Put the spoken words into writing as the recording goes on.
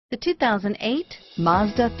The 2008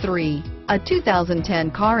 Mazda 3. A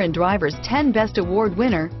 2010 Car and Driver's 10 Best Award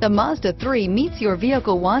winner, the Mazda 3 meets your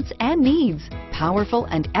vehicle wants and needs. Powerful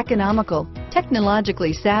and economical,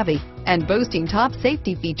 technologically savvy, and boasting top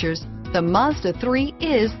safety features, the Mazda 3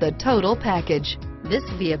 is the total package. This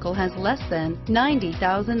vehicle has less than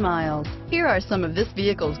 90,000 miles. Here are some of this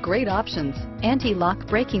vehicle's great options: anti-lock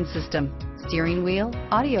braking system, steering wheel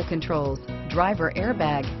audio controls, driver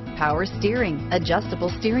airbag, power steering, adjustable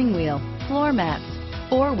steering wheel, floor mats,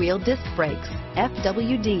 four-wheel disc brakes,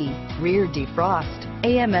 FWD, rear defrost,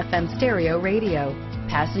 AM/FM stereo radio,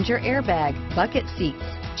 passenger airbag, bucket seats,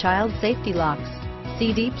 child safety locks,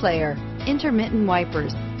 CD player, intermittent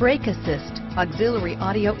wipers, brake assist, auxiliary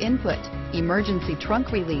audio input, emergency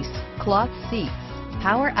trunk release, cloth seats,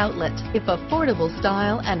 power outlet. If affordable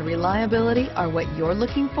style and reliability are what you're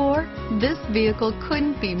looking for, this vehicle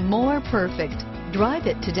couldn't be more perfect. Drive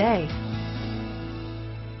it today.